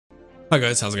Hi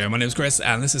guys, how's it going? My name is Chris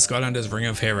and this is Skylanders Ring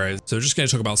of Heroes. So we're just going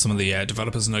to talk about some of the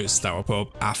developers notes that were put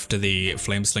up after the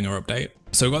Flamslinger update.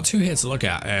 So we've got two here to look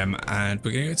at and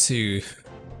we're going to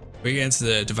get into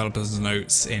the developers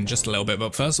notes in just a little bit,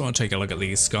 but first I want to take a look at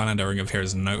the Skylander Ring of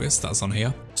Heroes notice that's on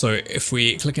here. So if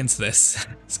we click into this,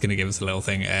 it's going to give us a little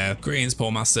thing. Greetings,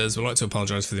 Port Masters. We'd like to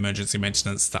apologise for the emergency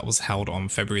maintenance that was held on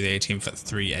February the 18th at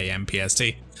 3 AM PST.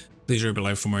 Please read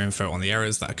below for more info on the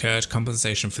errors that occurred,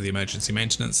 compensation for the emergency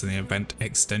maintenance, and the event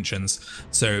extensions.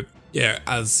 So yeah,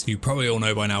 as you probably all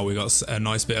know by now, we got a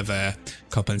nice bit of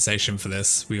compensation for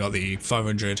this. We got the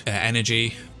 500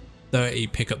 energy, 30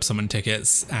 pickup summon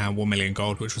tickets, and 1 million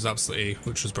gold, which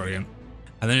was brilliant.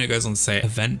 And then it goes on to say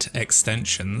event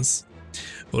extensions.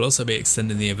 We'll also be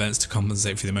extending the events to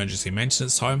compensate for the emergency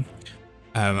maintenance time.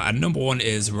 And number one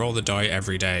is roll the die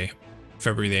every day,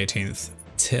 February the 18th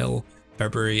till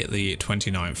February the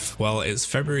 29th. Well, it's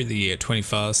February the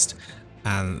 21st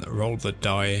and roll the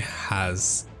die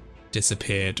has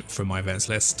disappeared from my events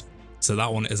list. So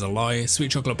that one is a lie. Sweet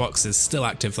Chocolate Box is still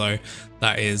active though.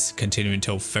 That is continuing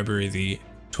until February the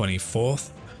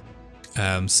 24th.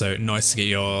 So nice to get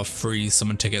your free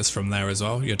summon tickets from there as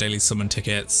well. Your daily summon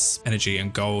tickets, energy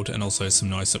and gold, and also some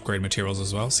nice upgrade materials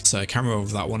as well. So camera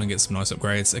over that one and get some nice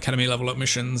upgrades. Academy level up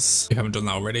missions, if you haven't done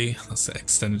that already, that's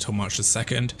extended till March the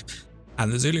 2nd.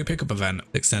 And the Zulu pickup event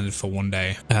extended for 1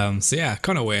 day. So yeah,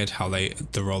 kind of weird how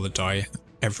the roll the die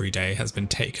every day has been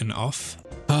taken off.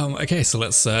 Okay, so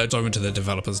let's dive into the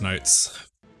developers notes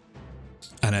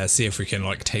and see if we can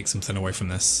like take something away from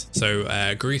this.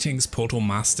 So greetings Portal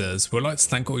Masters. We'd like to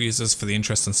thank all users for the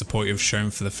interest and support you've shown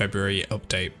for the February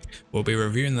update. We'll be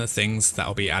reviewing the things that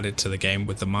will be added to the game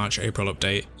with the March-April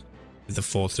update with the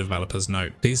 4th developers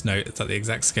note. Please note that the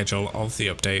exact schedule of the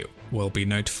update will be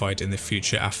notified in the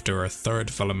future after a thorough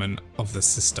development of the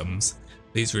systems.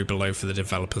 Please read below for the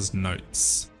developers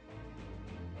notes.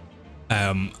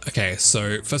 Okay,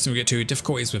 so first thing we get to,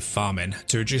 difficulties with farming.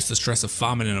 To reduce the stress of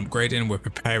farming and upgrading, we're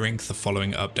preparing the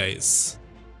following updates.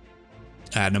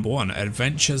 Number 1,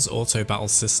 Adventures Auto Battle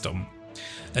System.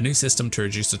 A new system to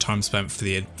reduce the time spent for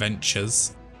the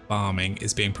adventures farming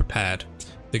is being prepared.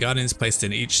 The guardians placed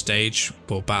in each stage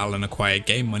will battle and acquire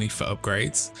game money for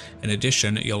upgrades. In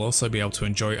addition, you'll also be able to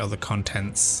enjoy other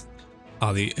contents.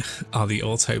 Are the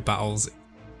auto battles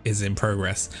is in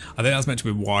progress. I think that's meant to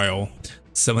be while.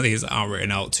 Some of these aren't written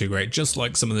out too great, just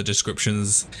like some of the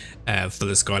descriptions for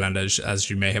the Skylanders, as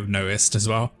you may have noticed as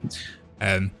well.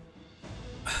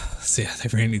 So yeah, they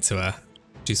really need to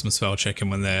do some spell checking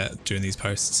when they're doing these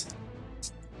posts.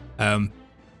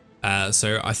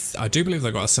 So I do believe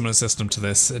they've got a similar system to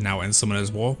this now in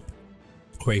Summoner's War,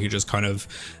 where you can just kind of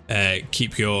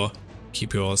keep your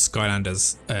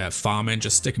Skylanders farming,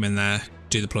 just stick them in there,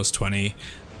 do the +20,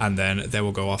 and then they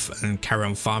will go off and carry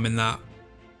on farming that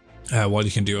while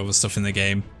you can do other stuff in the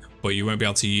game. But you won't be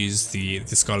able to use the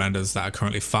Skylanders that are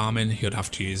currently farming. You'd have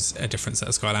to use a different set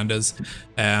of Skylanders.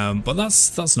 But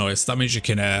that's nice. That means you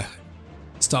can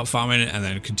start farming and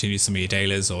then continue some of your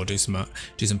dailies or do some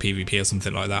PvP or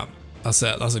something like that. That's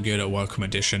a good welcome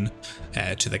addition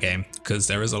to the game, because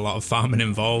there is a lot of farming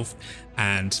involved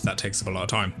and that takes up a lot of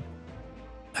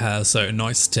time. So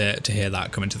nice to hear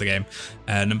that come into the game.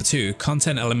 Number 2,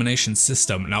 content elimination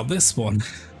system. Now this one,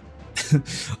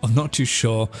 I'm not too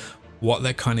sure what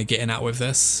they're kind of getting at with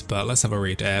this, but let's have a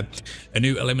read. A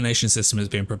new elimination system is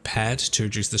being prepared to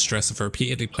reduce the stress of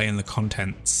repeatedly playing the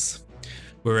contents.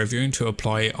 We're reviewing to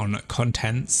apply on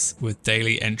contents with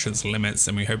daily entrance limits,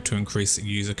 and we hope to increase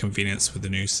user convenience with the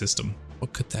new system.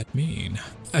 What could that mean?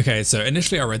 Okay, so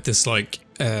initially I read this like,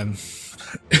 I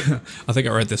think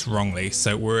I read this wrongly.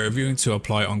 So we're reviewing to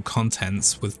apply on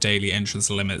contents with daily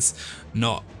entrance limits,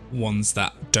 not ones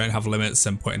that don't have limits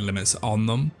and putting limits on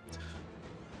them,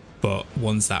 but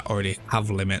ones that already have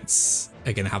limits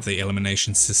are going to have the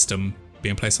elimination system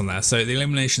being placed on there. So the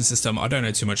elimination system, I don't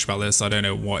know too much about this. I don't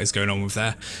know what is going on with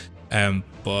there,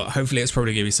 but hopefully it's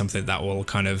probably give you something that will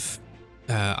kind of,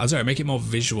 I don't know, make it more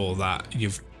visual that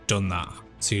you've done that,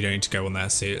 so you don't need to go on there.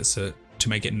 So to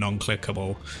make it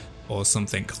non-clickable or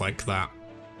something like that.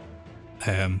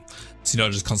 So you're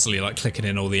not just constantly like clicking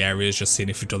in all the areas, just seeing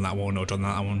if you've done that one or done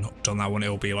that one.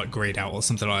 It'll be like grayed out or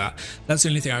something like that. That's the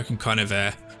only thing I can kind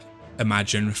of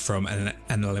imagine from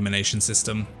an elimination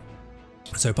system.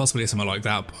 So possibly something like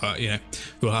that, but you know,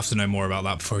 we'll have to know more about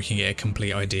that before we can get a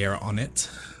complete idea on it.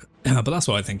 But that's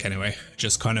what I think anyway,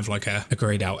 just kind of like a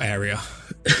grayed out area.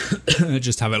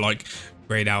 Just have it like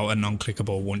grayed out and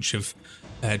non-clickable once you've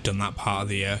done that part of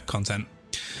the content.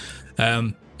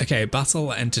 Okay,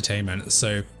 battle entertainment.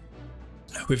 So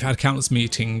we've had countless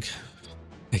meeting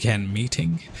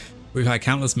We've had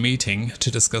countless meetings to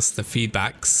discuss the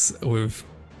feedbacks we've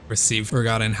received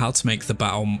regarding how to make the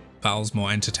battles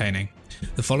more entertaining.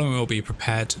 The following will be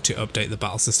prepared to update the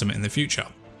battle system in the future.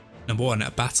 Number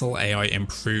 1, battle AI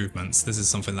improvements. This is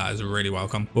something that is really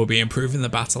welcome. We'll be improving the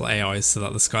battle AI so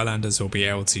that the Skylanders will be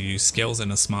able to use skills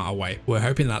in a smarter way. We're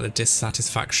hoping that the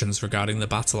dissatisfactions regarding the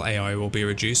battle AI will be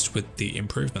reduced with the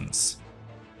improvements.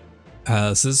 So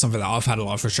this is something that I've had a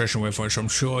lot of frustration with, which I'm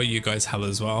sure you guys have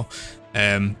as well.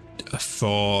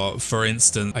 For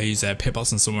instance, I use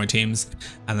Pitboss in some of my teams,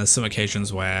 and there's some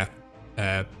occasions where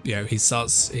you know, he's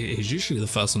usually the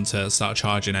first one to start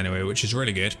charging anyway, which is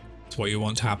really good. It's what you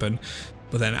want to happen.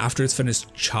 But then after it's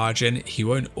finished charging, he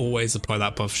won't always apply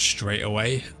that buff straight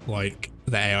away. Like,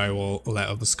 the AI will let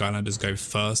other Skylanders go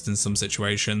first in some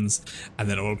situations, and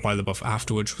then it will apply the buff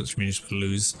afterwards, which means we'll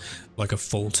lose like a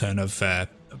full turn of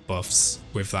buffs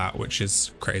with that, which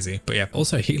is crazy. But yeah,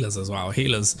 also healers as well.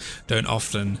 Healers don't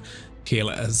often heal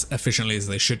as efficiently as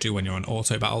they should do when you're on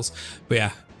auto battles. But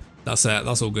yeah, that's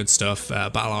all good stuff.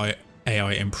 Battle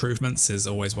AI improvements is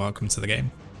always welcome to the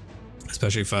game,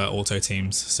 especially for auto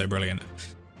teams. So brilliant.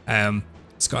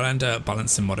 Skylander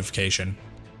balancing modification.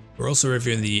 We're also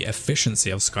reviewing the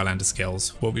efficiency of Skylander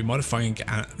skills. We'll be modifying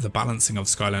the balancing of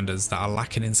Skylanders that are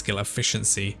lacking in skill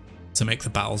efficiency to make the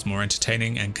battles more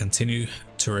entertaining, and continue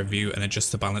to review and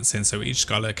adjust the balancing so each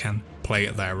Skylander can play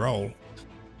their role.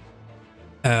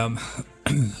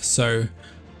 So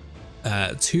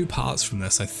two parts from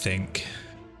this, I think,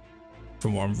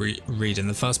 from what I'm reading.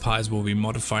 The first part is we'll be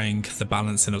modifying the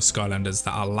balancing of Skylanders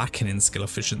that are lacking in skill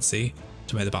efficiency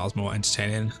to make the battles more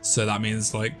entertaining. So that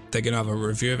means like they're gonna have a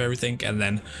review of everything, and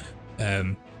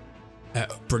then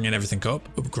bringing everything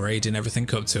up, upgrading everything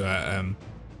up to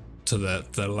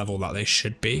the level that they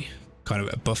should be, kind of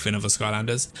buffing other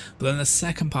Skylanders. But then the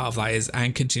second part of that is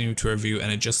and continue to review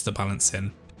and adjust the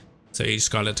balancing so each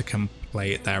Skylander can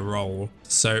play their role.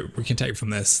 So we can take from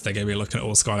this, they're going to be looking at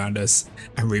all Skylanders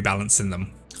and rebalancing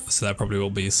them. So there probably will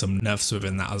be some nerfs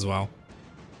within that as well.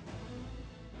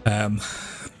 But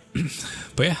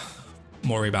yeah,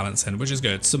 more rebalancing, which is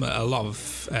good. Quite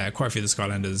a few of the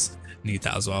Skylanders need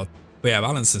that as well. But yeah,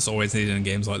 balance is always needed in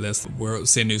games like this. We're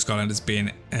seeing new Skylanders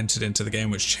being entered into the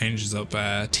game, which changes up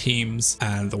teams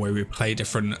and the way we play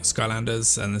different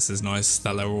Skylanders. And this is nice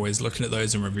that they're always looking at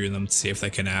those and reviewing them to see if they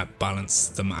can balance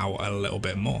them out a little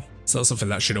bit more. So that's something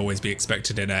that should always be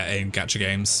expected in Gatcha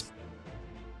games.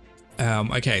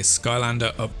 Okay,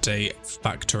 Skylander update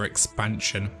factor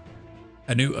expansion.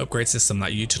 A new upgrade system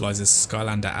that utilizes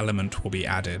Skylander element will be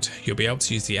added. You'll be able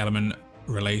to use the element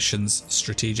relations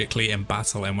strategically in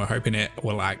battle, and we're hoping it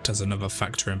will act as another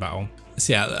factor in battle.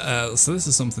 So yeah, so this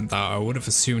is something that I would have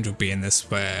assumed would be in this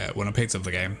when I picked up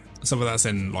the game. Something that's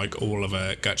in like all of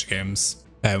Gatcha games,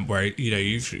 where you know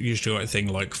you usually got a thing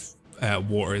like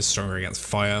water is stronger against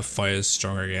fire, fire is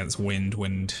stronger against wind,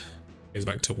 wind goes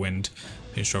back to wind,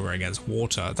 being stronger against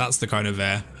water. That's the kind of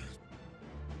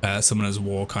Summoner's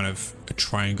War kind of a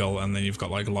triangle, and then you've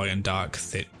got like light and dark,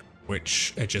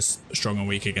 which are just strong and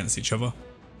weak against each other.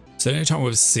 So the only time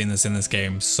we've seen this in this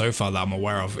game so far that I'm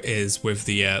aware of is with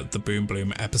the Boom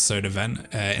Bloom episode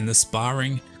event. In the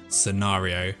sparring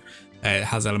scenario, it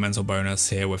has elemental bonus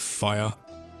here with fire,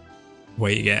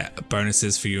 where you get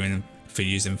bonuses for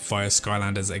using fire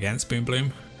Skylanders against Boom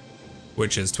Bloom,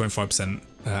 which is 25%,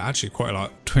 actually quite a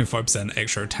lot, 25%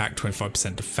 extra attack,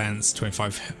 25% defense,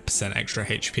 25% extra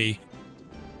HP.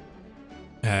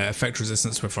 Effect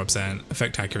resistance 25%,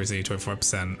 effect accuracy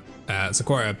 25%. So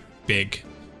quite a big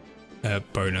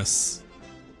bonus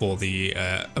for the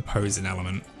opposing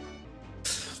element.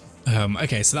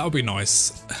 Okay, so that would be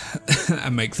nice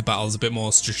and make the battles a bit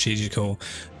more strategical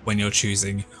when you're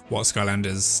choosing what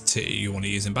Skylanders you want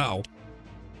to use in battle.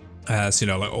 So you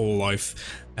know, like all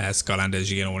life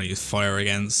Skylanders you're gonna want to use fire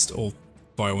against, or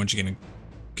fire ones you're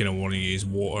gonna want to use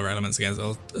water elements against,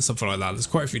 or something like that. There's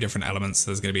quite a few different elements.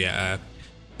 There's gonna be a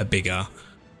bigger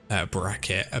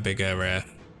bracket, a bigger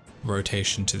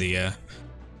rotation to the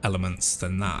elements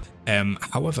than that.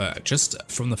 However, just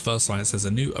from the first line, it says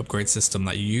a new upgrade system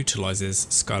that utilizes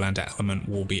Skylander element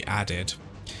will be added.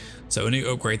 So a new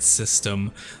upgrade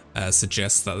system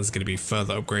suggests that there's going to be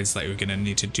further upgrades that you're going to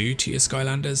need to do to your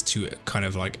Skylanders to kind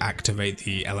of like activate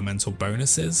the elemental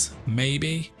bonuses,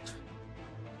 maybe.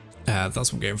 That's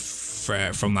what I'm getting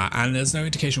from that, and there's no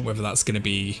indication whether that's going to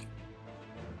be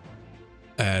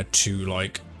to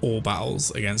like all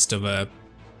battles against other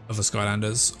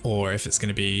Skylanders, or if it's going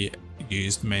to be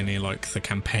used mainly like the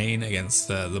campaign against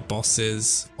the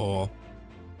bosses, or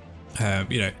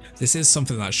you know, this is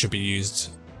something that should be used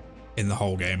in the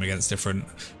whole game against different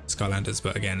Skylanders,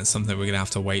 but again, it's something we're gonna have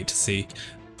to wait to see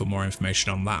for more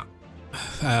information on that.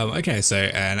 Okay, so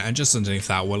and just underneath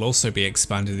that, we'll also be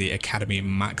expanding the Academy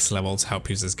max level to help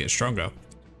users get stronger.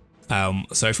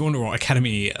 So if you wonder what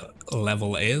Academy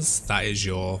level is, that is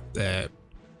your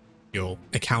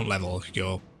account level,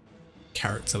 your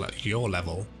character, your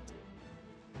level.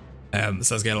 So that's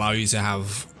going to allow you to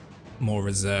have more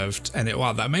reserved, and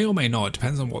well, that may or may not, it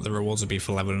depends on what the rewards would be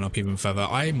for leveling up even further.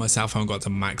 I myself haven't got to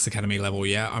max Academy level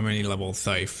yet. I'm only level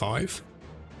 35.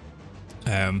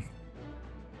 But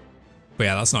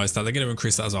yeah, that's nice that they're going to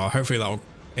increase that as well. Hopefully that'll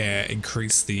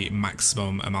increase the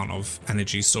maximum amount of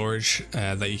energy storage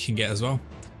that you can get as well.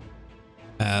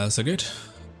 So good,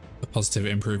 a positive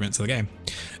improvement to the game.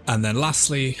 And then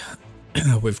lastly,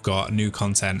 we've got new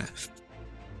content.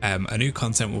 A new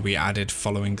content will be added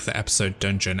following the episode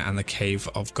dungeon and the Cave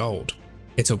of Gold.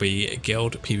 It'll be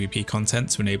guild PvP content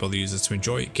to enable the users to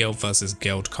enjoy guild versus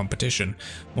guild competition.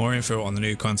 More info on the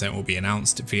new content will be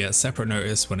announced via separate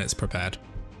notice when it's prepared.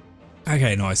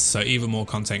 Okay, nice. So even more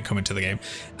content coming to the game,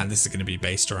 and this is going to be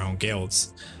based around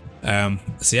guilds. So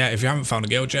yeah, if you haven't found a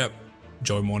guild yet,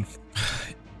 join one.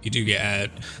 You do get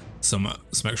some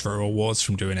extra rewards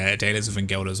from doing dailies within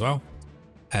guild as well.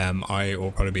 I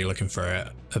will probably be looking for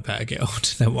a better guild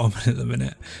than what I'm in at the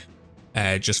minute,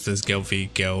 just for this guild v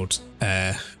guild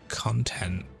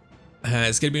content.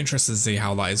 It's going to be interesting to see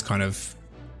how that is kind of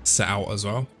set out as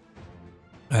well.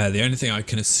 The only thing I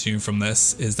can assume from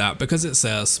this is that because it's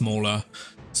smaller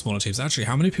teams. Actually,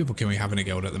 how many people can we have in a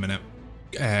guild at the minute?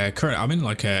 Currently, I'm in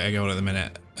like a guild at the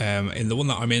minute. In the one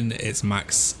that I'm in, it's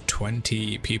max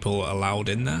 20 people allowed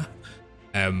in there.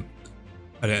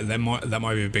 That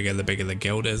might be bigger the bigger the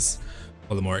guild is,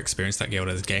 or the more experience that guild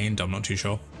has gained. I'm not too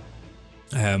sure.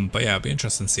 But yeah, it'll be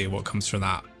interesting to see what comes from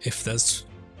that. If there's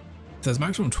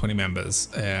maximum 20 members,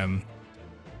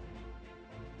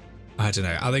 I don't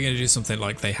know. Are they going to do something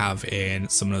like they have in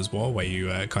Summoner's War, where you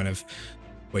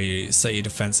where you set your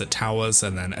defense at towers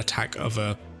and then attack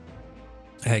other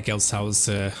guild towers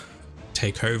to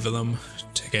take over them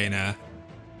to gain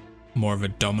more of a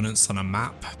dominance on a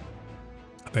map?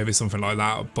 Maybe something like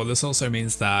that. But this also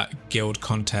means that guild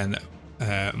content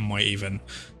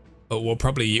will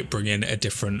probably bring in a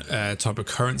different type of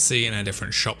currency and a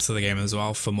different shop to the game as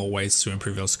well, for more ways to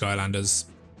improve your Skylanders.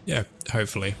 Yeah,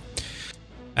 hopefully.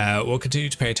 We'll continue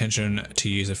to pay attention to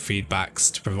user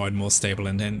feedbacks to provide more stable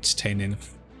and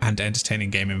entertaining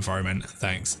game environment.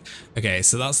 Thanks. Okay,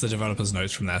 so that's the developers'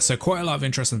 notes from there. So quite a lot of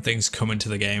interesting things come into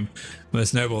the game.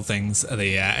 Most notable things are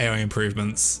the AI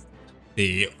improvements,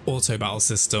 the auto battle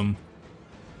system,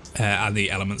 and the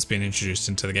elements being introduced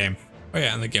into the game. Oh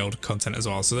yeah, and the guild content as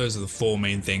well. So those are the four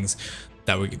main things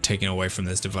that we're taking away from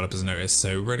this developers' notice.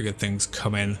 So really good things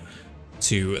come in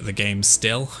to the game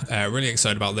still. Really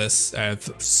excited about this.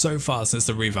 So far since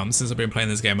the revamp, since I've been playing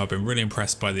this game, I've been really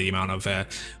impressed by the amount of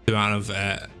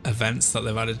events that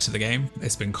they've added to the game.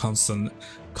 It's been constant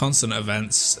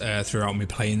events throughout me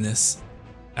playing this,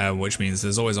 which means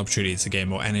there's always opportunity to gain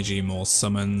more energy, more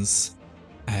summons,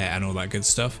 and all that good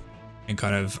stuff, and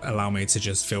kind of allow me to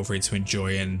just feel free to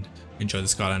enjoy the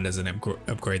Skylanders and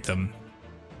upgrade them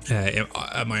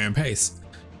at my own pace,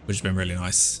 which has been really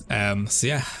nice. So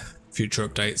yeah, future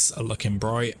updates are looking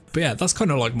bright. But yeah, that's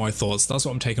kind of like my thoughts. That's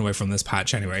what I'm taking away from this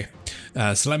patch anyway.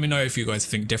 So let me know if you guys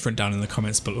think different down in the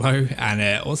comments below,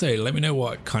 and also let me know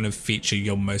what kind of feature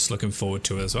you're most looking forward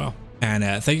to as well. And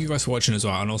thank you guys for watching as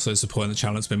well, and also supporting the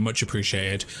channel. It's been much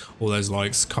appreciated. All those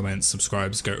likes, comments,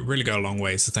 subscribes really go a long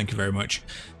way, so thank you very much.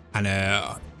 And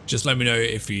just let me know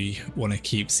if you want to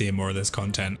keep seeing more of this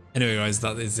content. Anyway guys,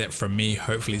 that is it from me.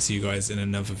 Hopefully see you guys in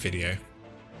another video.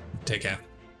 Take care.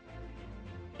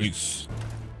 Peace.